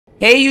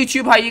Hey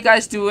YouTube, how you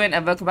guys doing?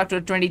 And welcome back to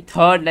the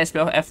 23rd Let's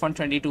Play of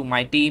F122,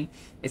 my team.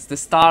 It's the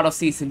start of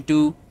Season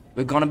 2.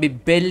 We're gonna be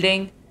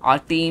building our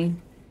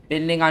team,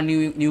 building our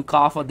new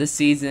car for this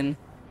season.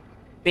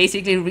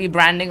 Basically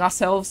rebranding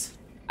ourselves,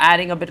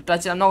 adding a bit of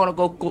touch. I'm not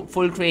gonna go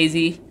full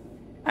crazy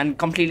and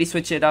completely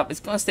switch it up. It's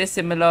gonna stay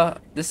similar.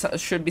 This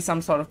should be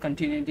some sort of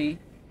continuity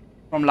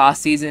from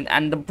last season.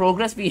 And the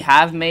progress we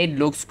have made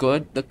looks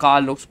good. The car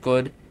looks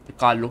good. The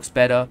car looks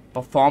better.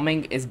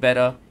 Performing is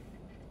better.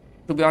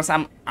 To be honest,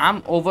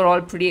 I'm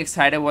overall pretty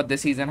excited what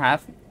this season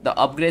have. The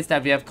upgrades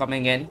that we have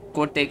coming in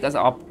could take us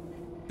up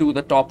to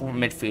the top of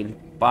midfield.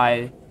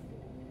 By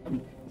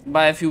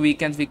a few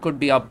weekends, we could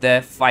be up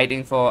there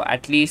fighting for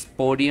at least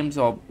podiums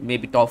or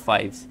maybe top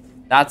fives.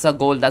 That's our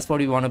goal. That's what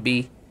we want to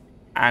be.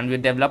 And we're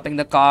developing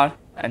the car.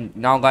 And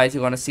now, guys,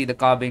 you're gonna see the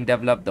car being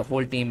developed. The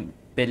whole team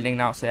building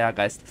now. So yeah,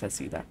 guys, let's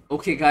see that.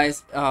 Okay,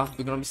 guys,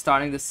 we're gonna be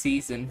starting the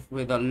season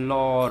with a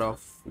lot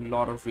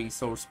of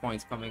resource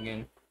points coming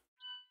in.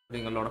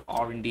 Putting a lot of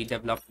R&D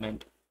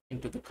development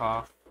into the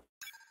car.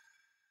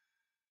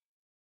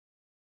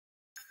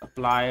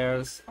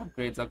 Suppliers,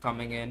 upgrades are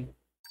coming in.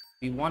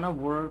 We want to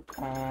work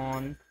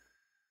on...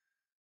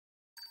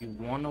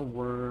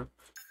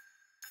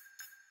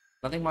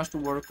 Nothing much to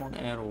work on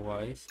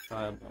aero-wise.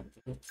 Tire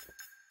budget.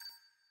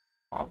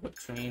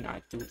 Powertrain,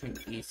 I do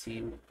think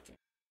ECU.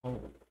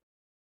 Oh,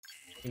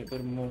 a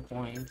bit more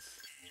points.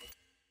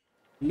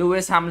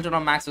 Lewis Hamilton or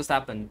Max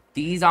Verstappen.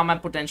 These are my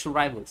potential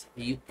rivals.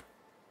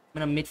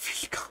 I'm in a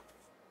midfield car.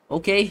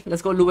 Okay,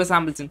 let's go Lewis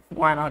Hamilton.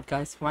 Why not,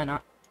 guys? Why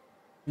not?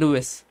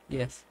 Lewis,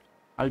 yes.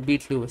 I'll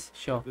beat Lewis,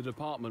 sure. The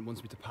department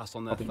wants me to pass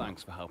on their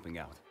thanks for helping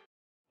out.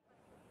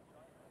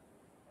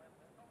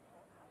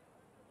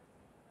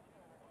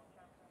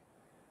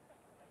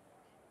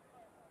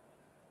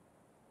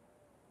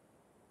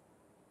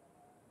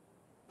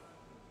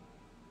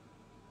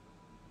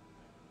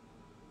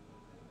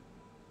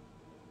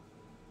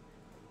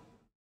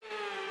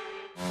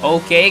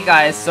 Okay,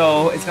 guys,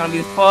 so it's gonna be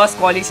the first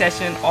quali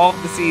session of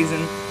the season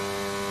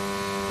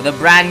with a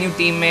brand new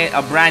teammate,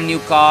 a brand new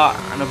car,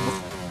 and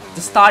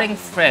just starting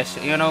fresh.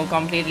 You know,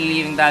 completely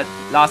leaving that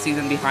last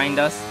season behind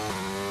us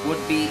would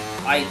be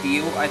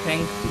ideal. I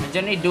think I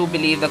generally do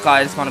believe the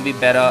car is gonna be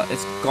better.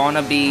 It's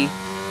gonna be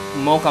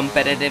more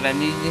competitive, and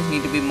we just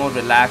need to be more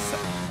relaxed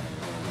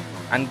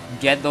and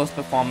get those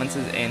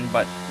performances in.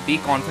 But be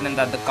confident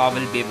that the car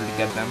will be able to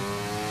get them.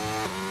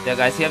 Yeah,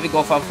 guys, here we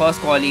go for our first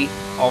quali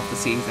of the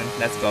season.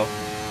 Let's go.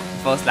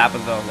 First lap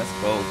as well. Let's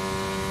go.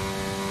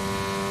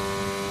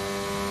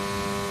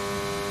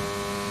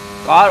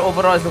 Car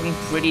overall is looking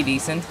pretty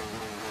decent.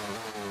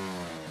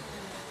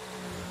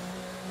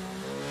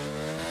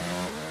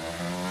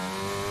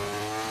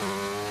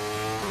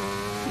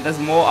 There's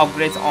more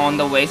upgrades on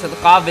the way, so the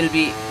car will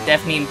be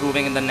definitely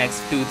improving in the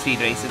next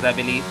 2-3 races, I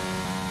believe.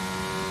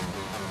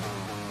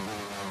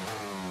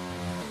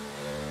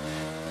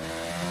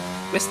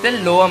 We're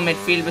still lower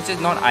midfield, which is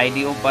not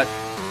ideal, but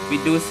we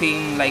do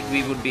seem like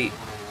we would be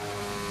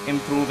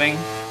improving.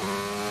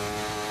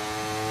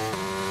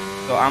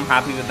 So I'm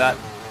happy with that.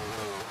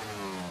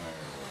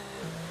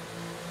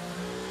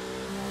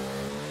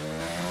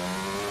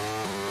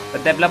 The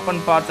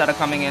development parts that are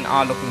coming in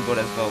are looking good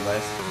as well,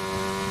 guys.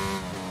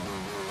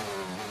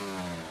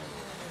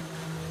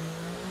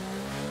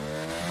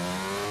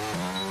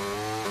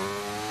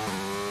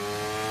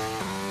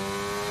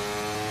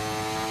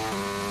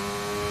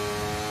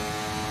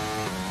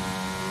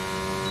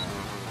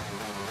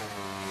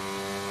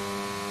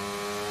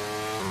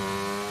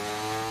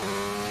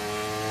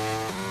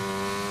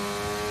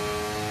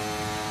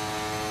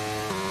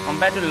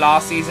 Compared to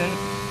last season,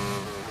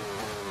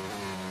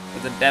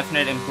 there's a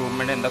definite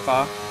improvement in the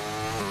car.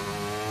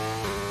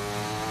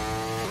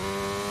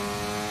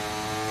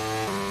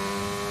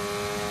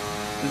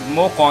 There's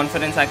more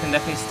confidence. I can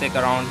definitely stick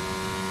around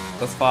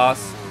those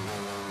fast.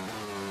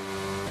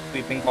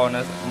 Sweeping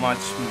corners,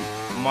 much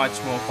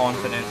more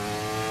confident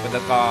with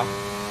the car.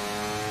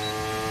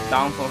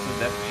 Downforce is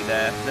definitely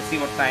there. Let's see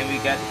what time we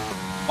get.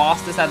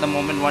 Fastest at the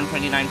moment,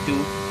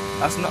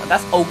 129.2.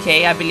 That's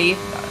okay, I believe.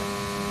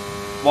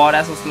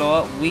 Bottas was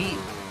slower.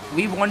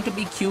 We want to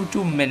be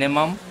Q2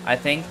 minimum, I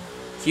think.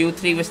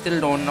 Q3 we still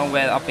don't know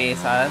where our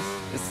pace is.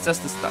 It's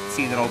just the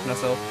season opener,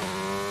 so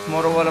it's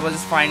more about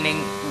just finding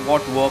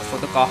what works for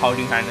the car. How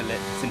do you handle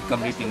it? It's a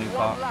completely new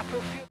car.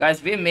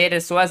 Guys, we made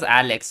it, so as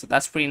Alex, so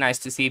that's pretty nice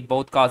to see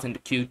both cars into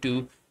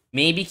Q2.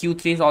 Maybe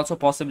Q3 is also a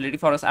possibility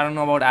for us. I don't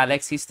know about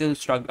Alex. He's still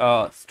trying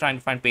to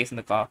find pace in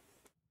the car.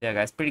 Yeah,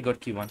 guys, pretty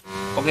good Q1.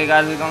 Okay,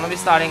 guys, we're gonna be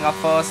starting our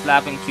first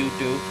lap in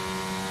Q2.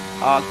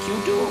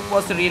 Q2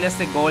 was the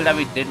realistic goal that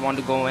we did want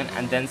to go in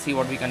and then see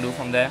what we can do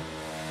from there.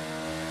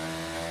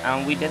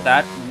 And we did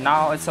that.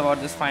 Now it's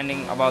about just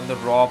finding about the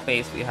raw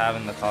pace we have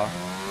in the car.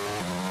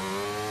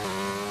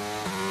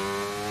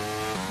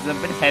 It's a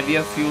bit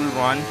heavier fuel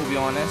run, to be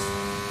honest.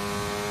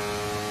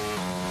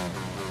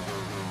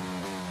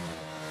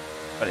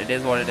 But it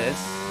is what it is.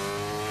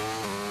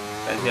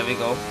 Guys, here we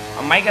go.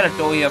 I might get a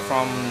tow here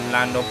from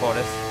Lando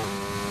Portis.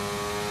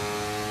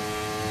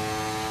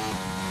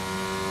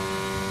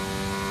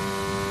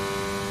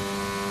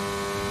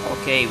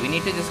 Okay, we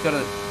need to just get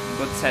a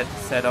good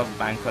set of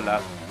bank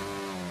lap.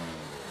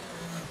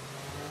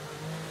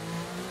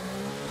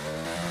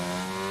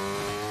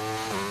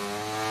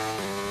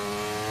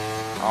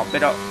 A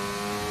bit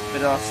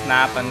of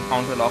snap and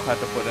counter lock had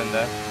to put in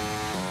there.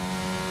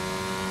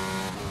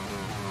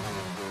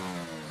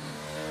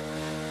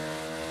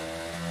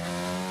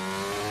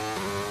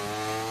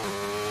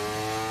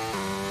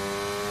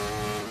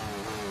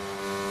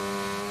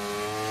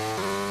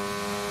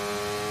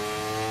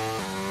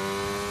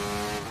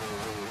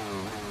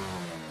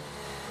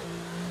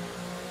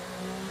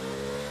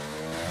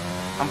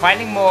 I'm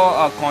finding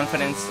more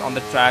confidence on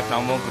the track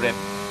now, more grip.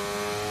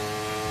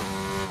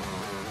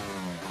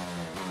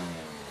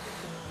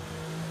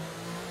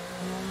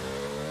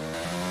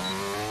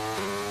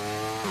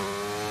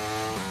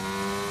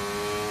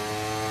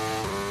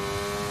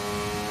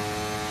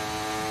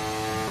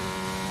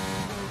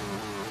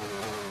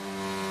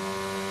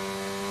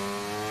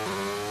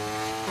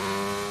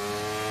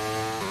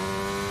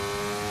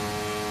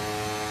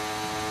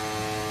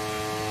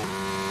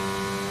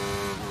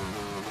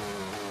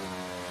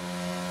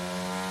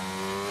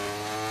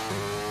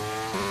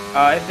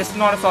 If this is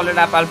not a solid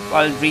lap,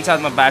 I'll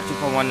recharge my battery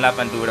for one lap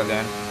and do it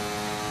again.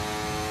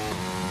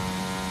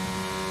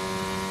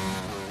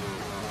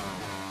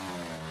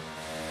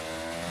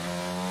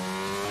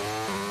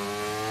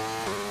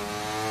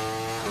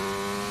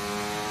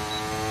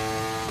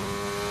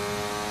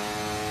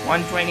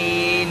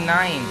 $129.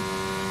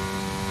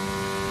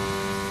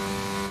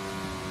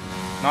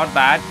 Not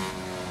bad.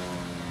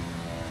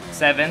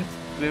 7th.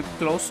 We're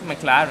close to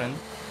McLaren.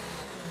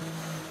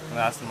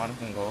 That's the one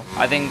can go.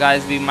 I think,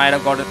 guys, we might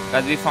have got it.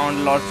 As we found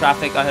a lot of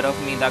traffic ahead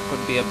of me, that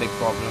could be a big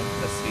problem.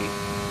 Let's see.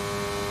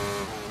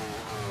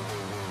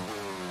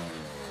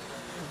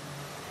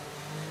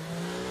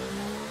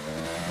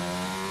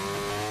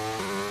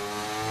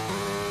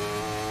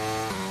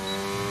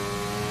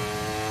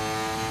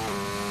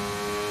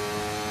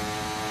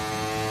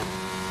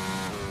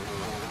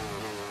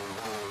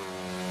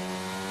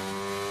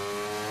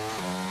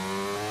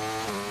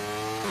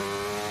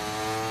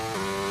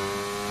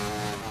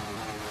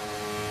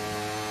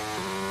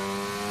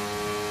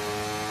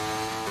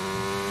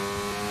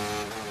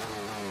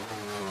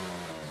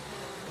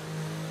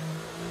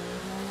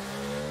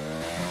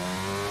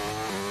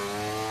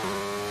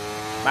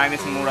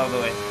 Magnus moved out of the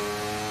way.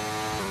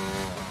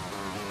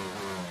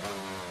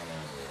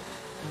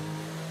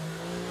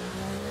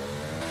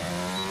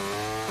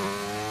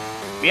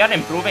 We are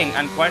improving,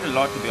 and quite a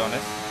lot, to be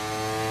honest.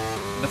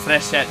 The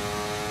fresh set.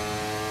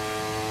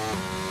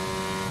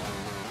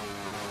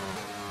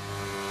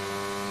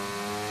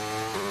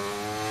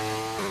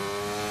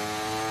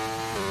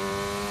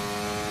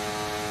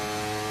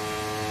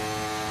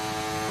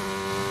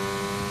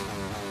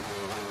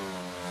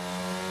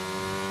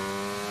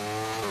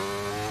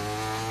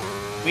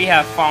 We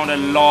have found a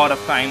lot of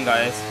time,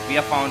 guys. We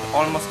have found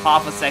almost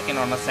half a second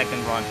on a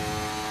second run.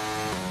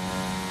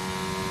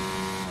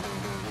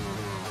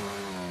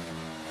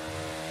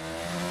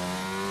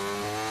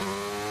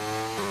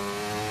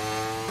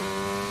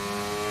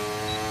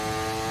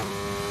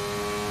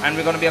 And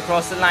we're going to be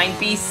across the line.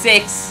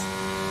 P6.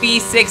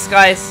 P6,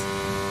 guys.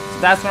 So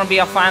that's going to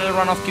be our final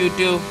run of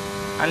Q2.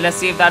 And let's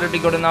see if that will be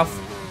good enough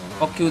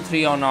for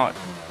Q3 or not.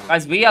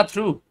 Guys, we are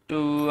through to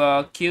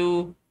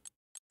Q3.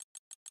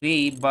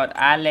 But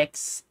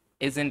Alex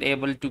isn't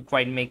able to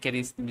quite make it.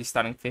 He's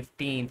starting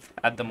 15th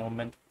at the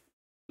moment.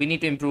 We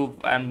need to improve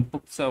and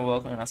book some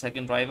work on our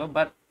second driver.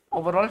 But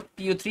overall,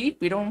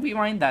 Q3, we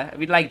mind that.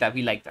 We like that.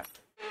 We like that.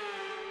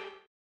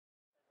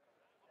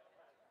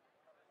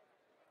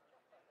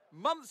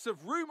 Months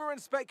of rumour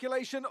and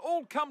speculation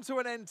all come to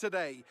an end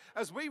today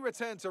as we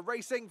return to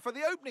racing for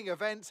the opening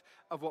event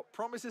of what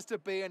promises to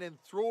be an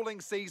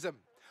enthralling season.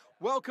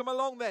 Welcome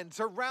along then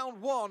to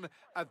round 1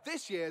 of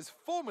this year's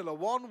Formula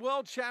One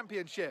World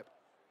Championship.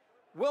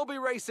 We'll be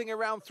racing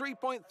around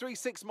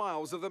 3.36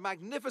 miles of the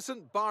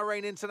magnificent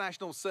Bahrain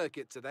International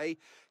Circuit today.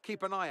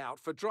 Keep an eye out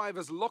for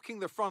drivers locking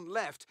the front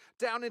left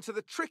down into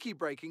the tricky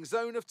braking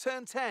zone of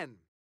turn 10.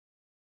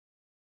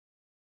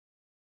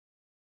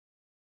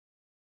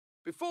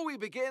 Before we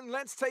begin,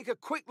 let's take a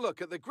quick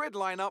look at the grid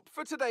lineup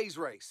for today's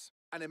race.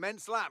 An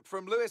immense lap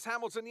from Lewis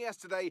Hamilton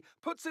yesterday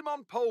puts him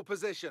on pole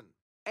position,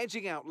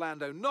 edging out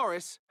Lando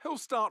Norris, who'll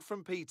start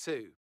from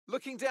P2.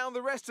 Looking down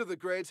the rest of the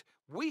grid,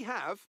 we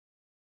have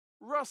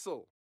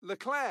Russell,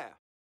 Leclerc,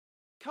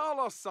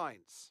 Carlos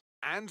Sainz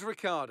and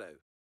Ricciardo,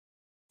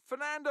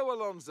 Fernando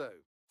Alonso,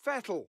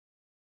 Vettel,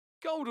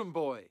 Golden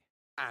Boy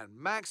and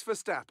Max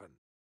Verstappen,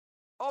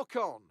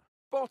 Ocon,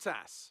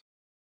 Bottas,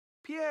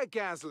 Pierre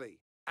Gasly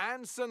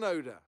and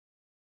Tsunoda,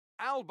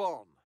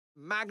 Albon,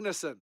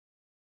 Magnussen,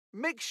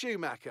 Mick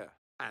Schumacher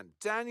and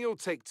Daniel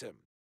Ticktum,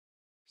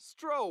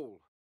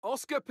 Stroll,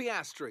 Oscar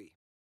Piastri,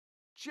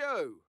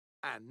 Joe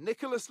and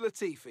Nicholas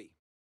Latifi.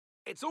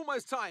 It's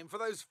almost time for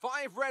those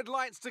 5 red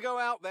lights to go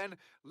out then.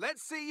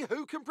 Let's see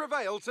who can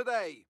prevail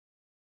today.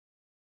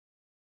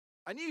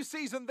 A new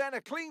season then, a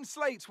clean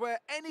slate where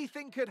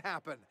anything could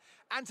happen.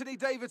 Anthony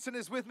Davidson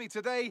is with me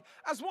today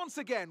as once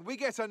again we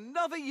get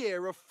another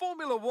year of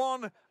Formula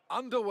One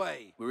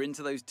underway. We're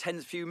into those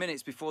tense few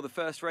minutes before the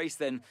first race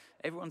then.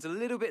 Everyone's a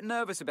little bit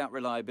nervous about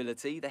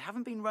reliability. They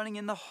haven't been running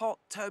in the hot,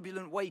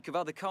 turbulent wake of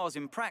other cars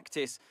in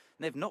practice.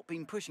 They've not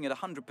been pushing at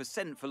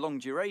 100% for long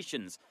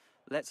durations.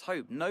 Let's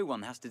hope no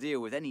one has to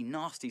deal with any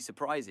nasty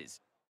surprises.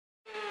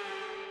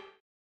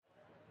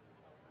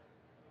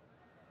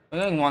 We're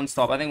going one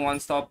stop. I think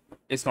one stop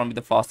is going to be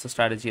the faster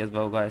strategy as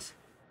well, guys.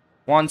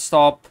 One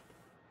stop.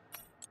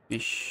 Be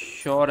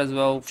short as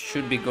well.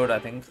 Should be good, I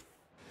think.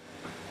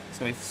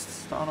 So we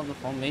start on the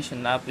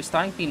formation lap. We're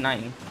starting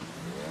P9.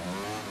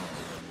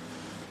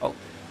 Oh.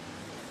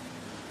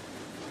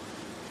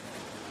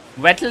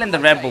 Vettel in the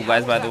Red Bull,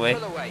 guys, by the way.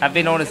 Have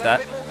they noticed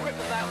that?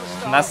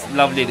 And that's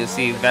lovely to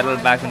see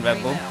Vettel back in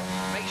Red Bull.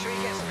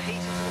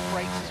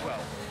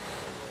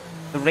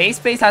 The race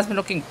pace has been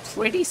looking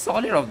pretty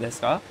solid of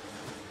this car.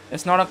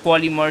 It's not a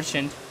QUALI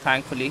merchant,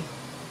 thankfully.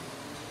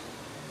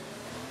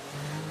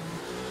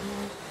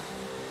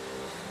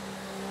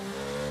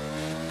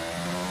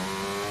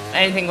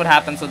 Anything could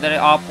happen, so there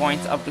are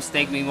points up to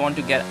stake. We want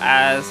to get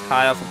as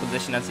high of a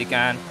position as we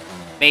can.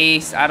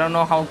 Pace, I don't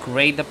know how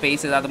great the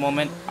pace is at the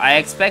moment. I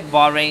expect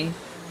Bahrain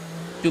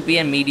to be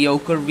a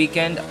mediocre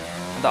weekend.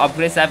 The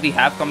upgrades that we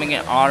have coming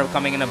in are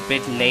coming in a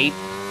bit late.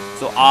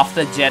 So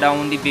after Jeddah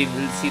only we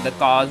will see the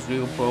cars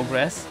real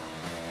progress.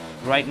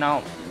 Right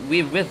now,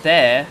 we're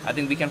there. I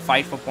think we can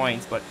fight for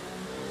points, but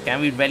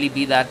can we really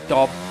be that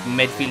top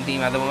midfield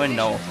team at the moment?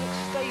 No.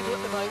 Stable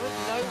at the moment,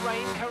 no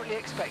rain currently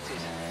expected.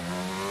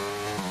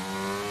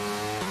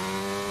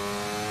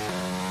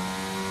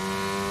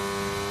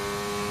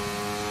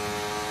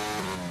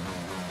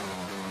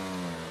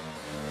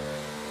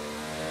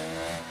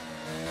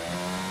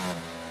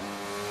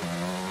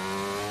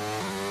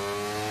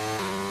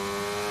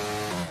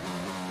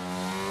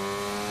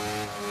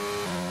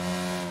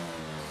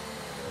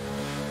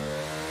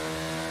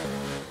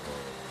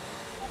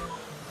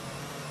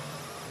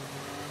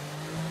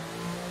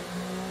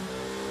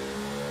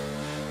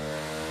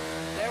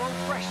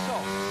 Fresh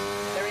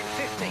softs. They're in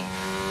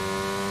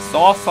 15th.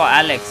 Soft for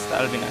Alex.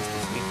 That'll be nice to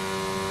see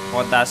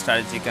what that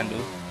strategy can do.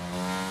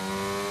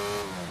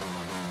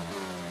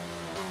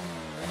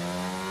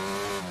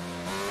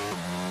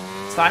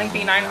 Starting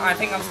P9, I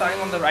think I'm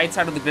starting on the right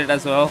side of the grid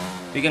as well.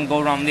 We can go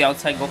around the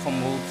outside, go for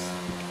moves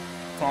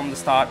from the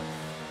start.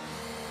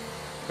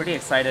 Pretty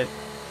excited.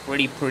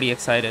 Pretty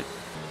excited.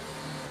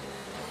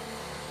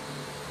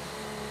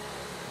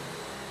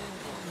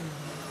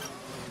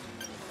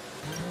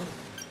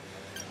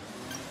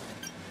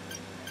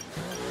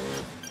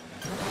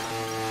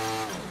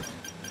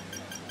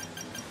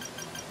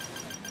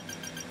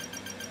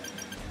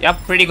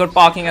 Yep, pretty good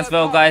parking as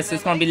well, guys.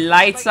 It's going to be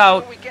lights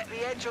out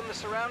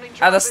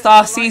at the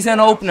Star season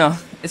opener.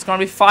 It's going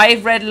to be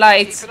 5 red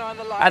lights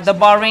at the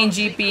Bahrain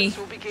GP.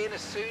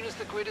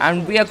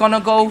 And we are going to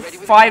go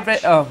 5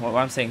 red... Oh, well,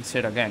 I'm saying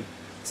shit again.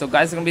 So,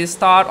 guys, it's going to be the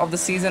start of the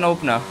season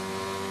opener.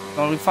 It's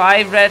going to be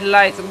 5 red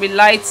lights. It's going to be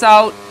lights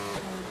out.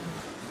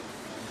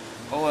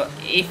 Oh,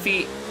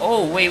 iffy.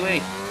 Oh,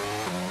 wait.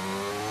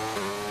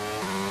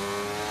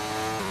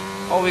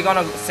 Oh, we're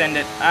going to send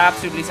it.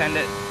 Absolutely send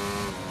it.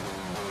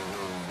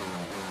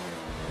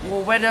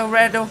 Whoa, where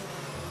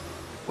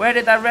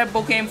did that Red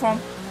Bull came from?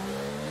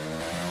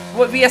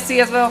 What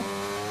VSC as well?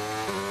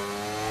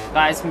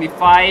 Guys, it's gonna be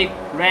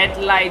 5 red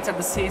lights at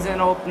the season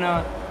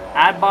opener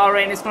at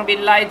Bahrain. It's gonna be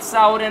lights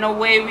out and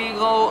away we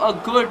go. A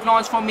good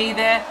launch for me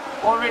there.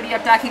 Already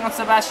attacking on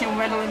Sebastian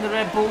Vettel in the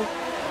Red Bull.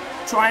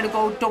 Trying to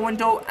go toe and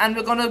toe, and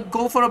we're gonna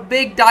go for a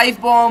big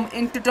dive bomb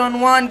into turn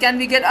 1. Can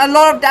we get a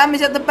lot of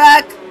damage at the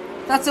back?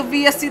 That's a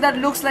VSC that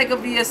looks like a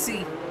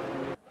VSC.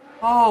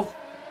 Oh.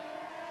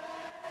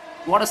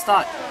 What a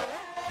start.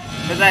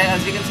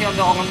 As you can see on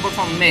the onboard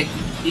from Mick,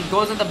 he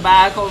goes in the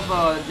back of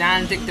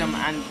Dan Dictum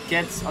and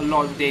gets a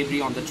lot of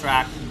debris on the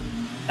track.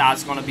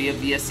 That's going to be a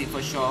VSC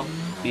for sure.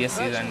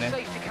 VSC is ending.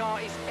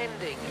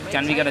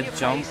 Can we get a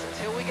jump?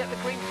 Until we get the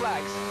green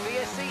flags.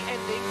 VSC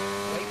ending.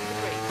 Wait for the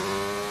greens.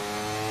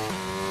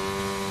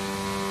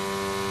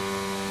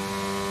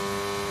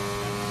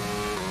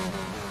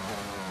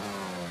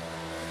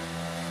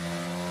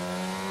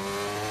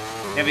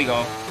 Here we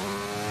go.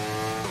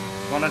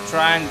 Gonna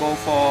try and go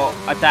for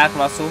attack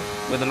Russell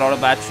with a lot of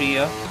battery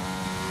here.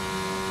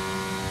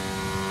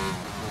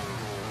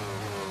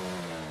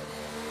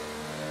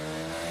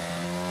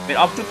 We're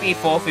up to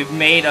P4. We've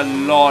made a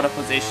lot of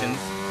positions.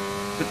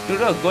 We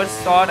did a good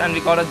start and we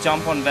got a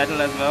jump on Vettel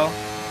as well.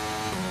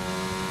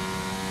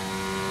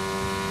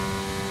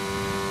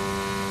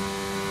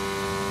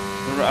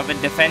 We're a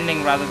bit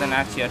defending rather than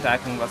actually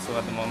attacking Russell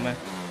at the moment.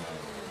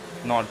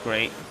 Not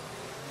great.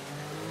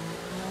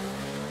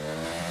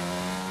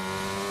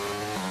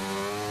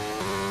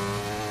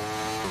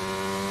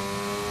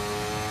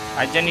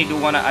 I generally do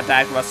want to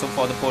attack Russell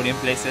for the podium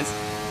places.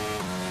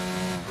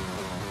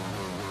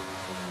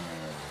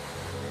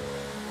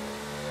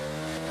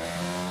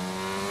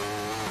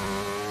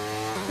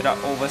 Bit of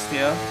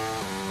oversteer.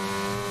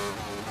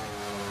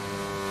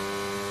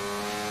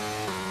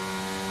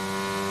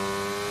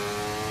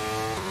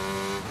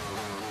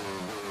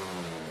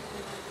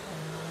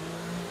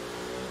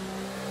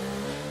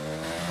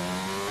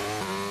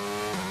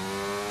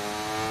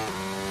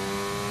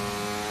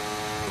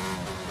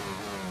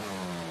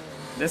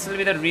 This will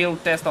be the real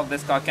test of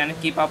this car. Can it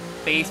keep up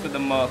pace with the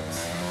Mercs?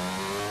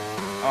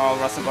 Oh,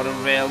 Russell got a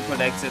real good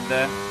exit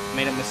there.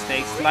 Made a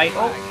mistake. Slide.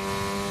 Oh,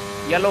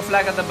 yellow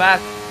flag at the back.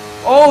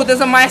 Oh,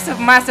 there's a massive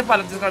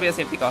pileup. This is gonna be a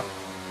safety car.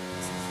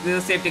 This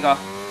is a safety car.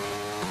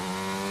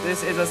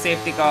 This is a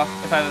safety car,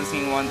 if I've ever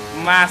seen one.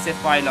 Massive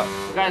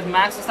pileup. Guys,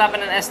 Max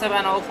Verstappen and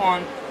Esteban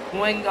Ocon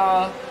going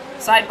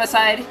side by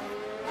side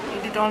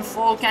into turn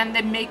 4. Can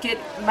they make it?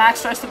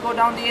 Max tries to go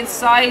down the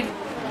inside.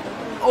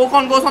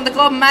 Ocon goes on the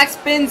curb. Max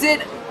spins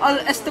it.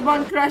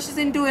 Esteban crashes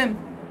into him.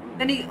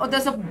 Then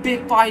there's a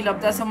big pileup.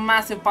 There's a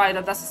massive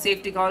pileup. That's a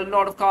safety car. A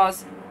lot of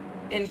cars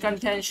in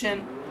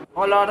contention.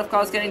 A lot of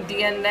cars getting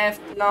DN left.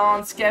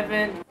 Lance,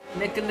 Kevin,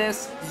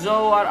 Nicholas,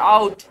 Zoe are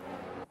out.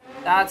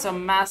 That's a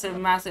massive.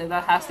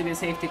 That has to be a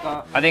safety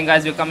car. I think,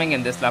 guys, we're coming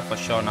in this lap for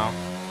sure now.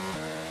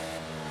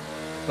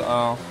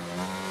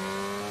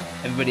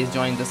 Everybody's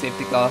joining the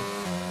safety car.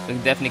 We're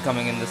definitely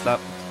coming in this lap.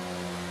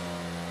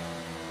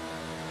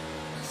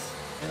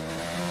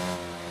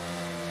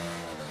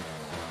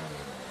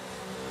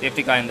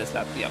 Safety car in this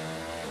lap, yep.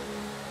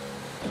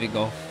 There we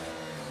go.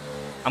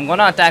 I'm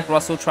gonna attack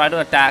Russell, try to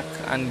attack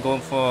and go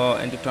for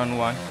into turn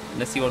 1.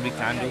 Let's see what we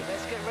can do.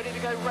 Let's get ready to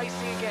go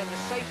racing again. The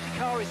safety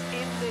car is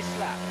in this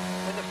lap.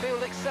 When the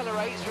field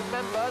accelerates,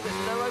 remember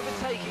there's no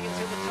overtaking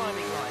until the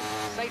timing line.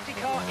 Safety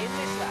car in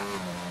this lap.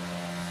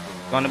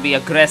 Gonna be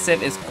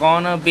aggressive. It's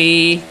gonna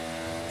be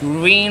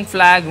green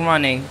flag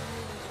running.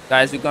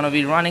 Guys, we're gonna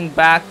be running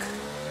back.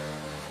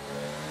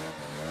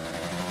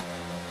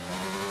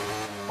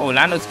 Oh,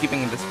 Lando's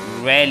keeping this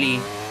really.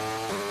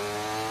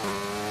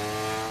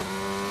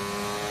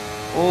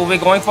 Oh, we're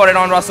going for it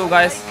on Russell,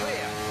 guys.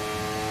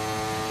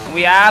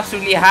 We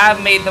absolutely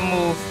have made the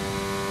move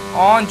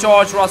on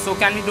George Russell.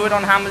 Can we do it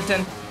on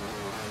Hamilton?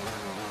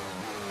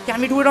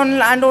 Can we do it on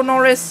Lando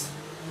Norris?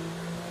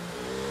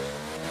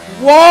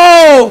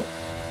 Whoa!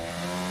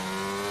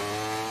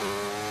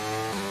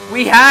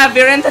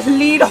 We're in the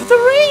lead of the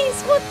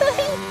race. What the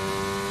hell?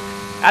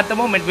 At the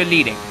moment, we're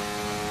leading.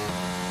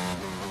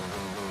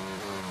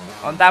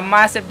 On that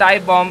massive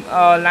dive bomb,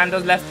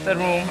 Lando's left the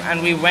room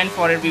and we went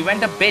for it. We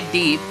went a bit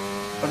deep,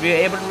 but we were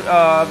able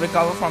to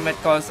recover from it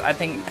because I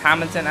think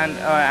Hamilton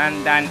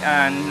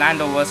and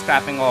Lando were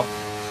scrapping off.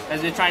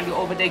 As we're trying to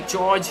overtake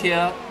George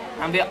here,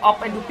 and we're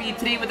up into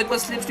P3 with a good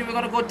slipstream. We're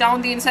gonna go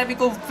down the inside. We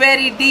go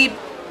very deep,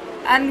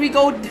 and we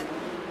go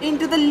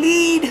into the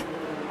lead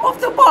of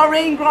the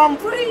Bahrain Grand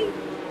Prix.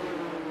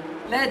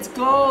 Let's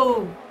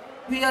go!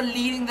 We are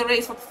leading the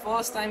race for the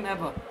first time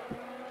ever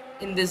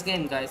in this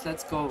game, guys.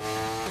 Let's go.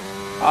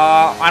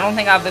 I don't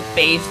think I have the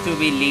pace to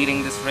be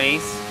leading this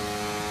race.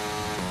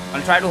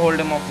 I'll try to hold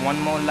him off one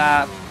more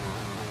lap.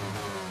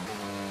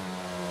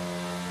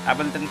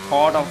 Hamilton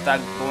thought of that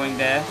going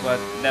there, but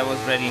there was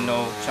really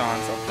no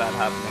chance of that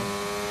happening.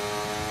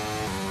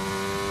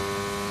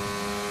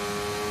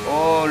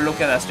 Oh, look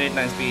at that straight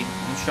line speed.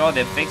 I'm sure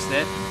they fixed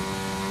it.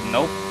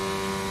 Nope.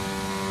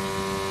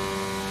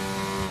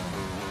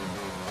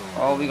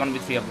 Oh, we're gonna be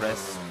 3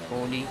 abreast.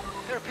 Holy.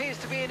 There appears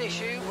to be an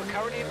issue. We're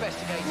currently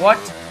investigating. What?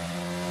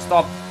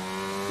 Stop.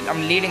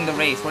 I'm leading the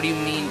race. What do you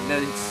mean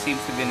there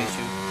seems to be an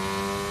issue?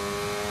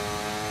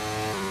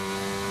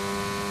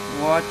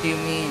 What do you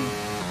mean?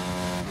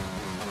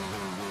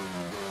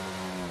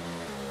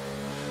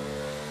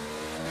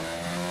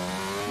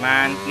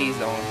 Man, please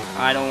don't.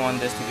 I don't want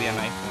this to be a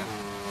nightmare.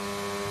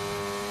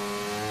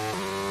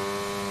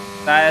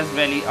 That is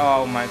really...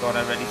 Oh my god,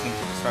 I really seem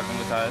to be struggling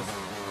with tires.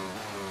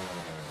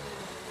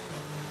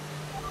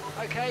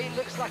 Okay,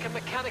 looks like a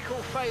mechanical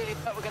failure,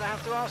 but we're going to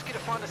have to ask you to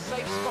find a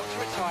safe spot to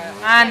retire.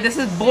 Man, this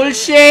is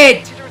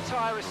bullshit!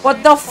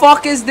 What the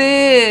fuck is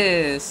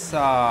this?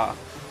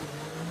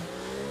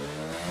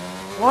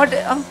 What?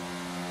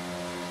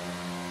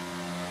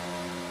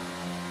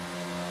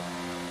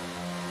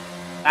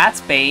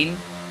 That's pain.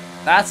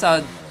 That's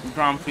a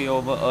Grand Prix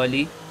over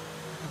early.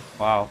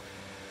 Wow.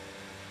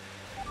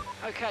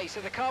 Okay,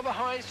 so the car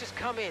behind's just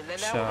come in. They're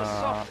now on a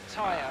soft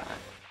tyre.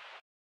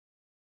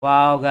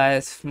 Wow,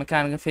 guys.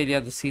 Mechanical failure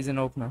of the season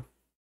opener.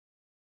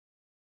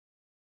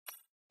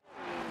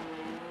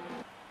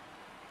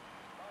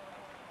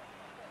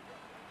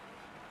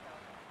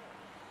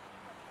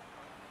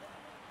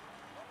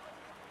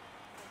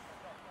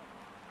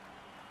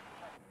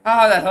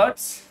 Oh, that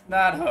hurts.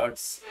 That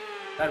hurts.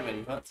 That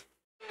really hurts.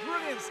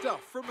 Brilliant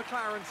stuff from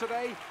McLaren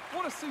today.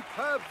 What a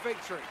superb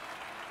victory.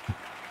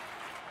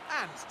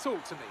 And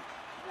talk to me.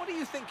 What do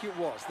you think it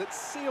was that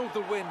sealed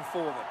the win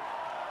for them?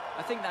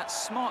 I think that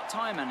smart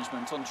tyre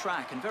management on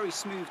track and very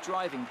smooth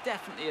driving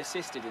definitely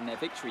assisted in their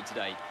victory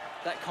today.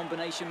 That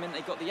combination meant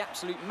they got the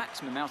absolute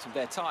maximum out of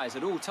their tyres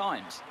at all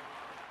times.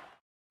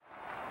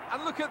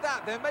 And look at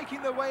that, they're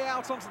making their way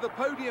out onto the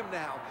podium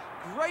now.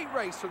 Great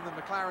race from the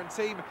McLaren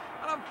team,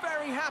 and I'm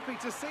very happy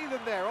to see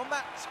them there on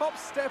that top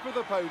step of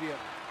the podium.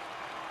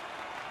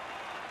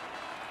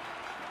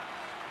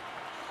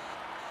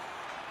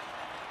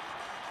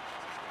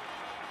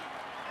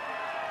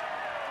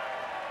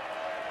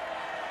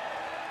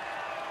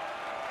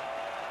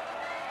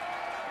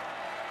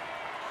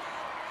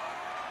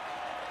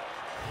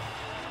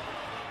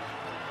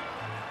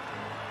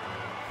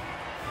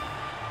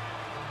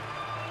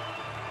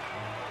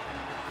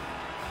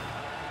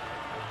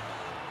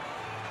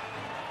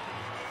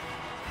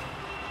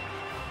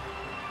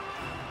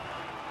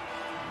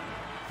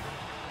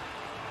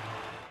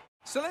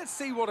 So let's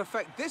see what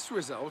effect this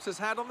result has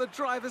had on the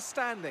drivers'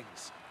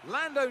 standings.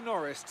 Lando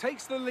Norris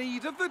takes the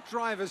lead of the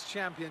Drivers'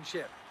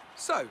 Championship.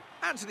 So,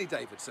 Anthony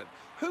Davidson,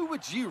 who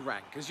would you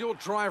rank as your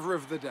driver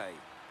of the day?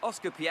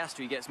 Oscar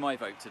Piastri gets my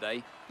vote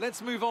today.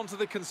 Let's move on to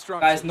the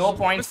constructors. Guys, no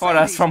points for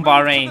us from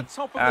Bahrain.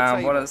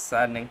 What is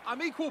saddening.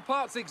 I'm equal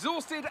parts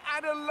exhausted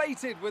and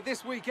elated with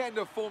this weekend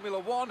of Formula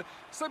One,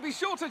 so be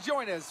sure to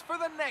join us for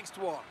the next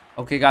one.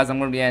 Okay, guys, I'm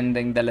going to be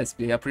ending the Let's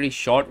Play. A pretty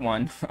short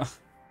one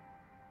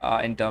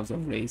in terms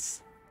of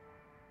race.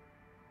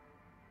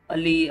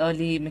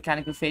 Early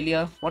mechanical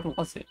failure. What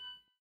was it?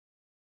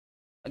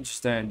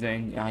 Just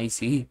doing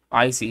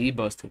ICE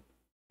bursted.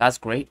 That's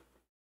great.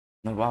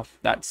 Oh, wow,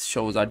 that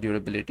shows our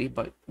durability,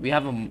 but we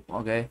have a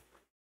okay,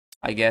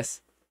 I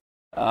guess.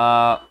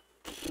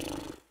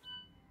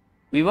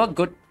 We were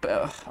good.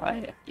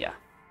 Yeah.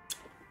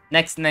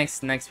 Next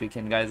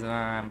weekend, guys.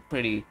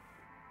 Pretty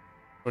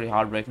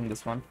heartbreaking,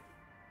 this one,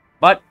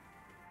 but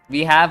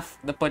we have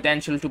the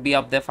potential to be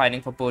up there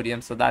fighting for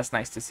podium, so that's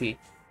nice to see.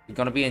 We're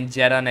gonna be in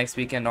Jeddah next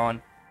weekend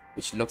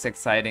which looks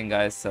exciting,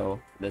 guys. So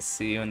let's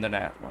see you in the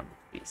next one.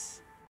 Peace.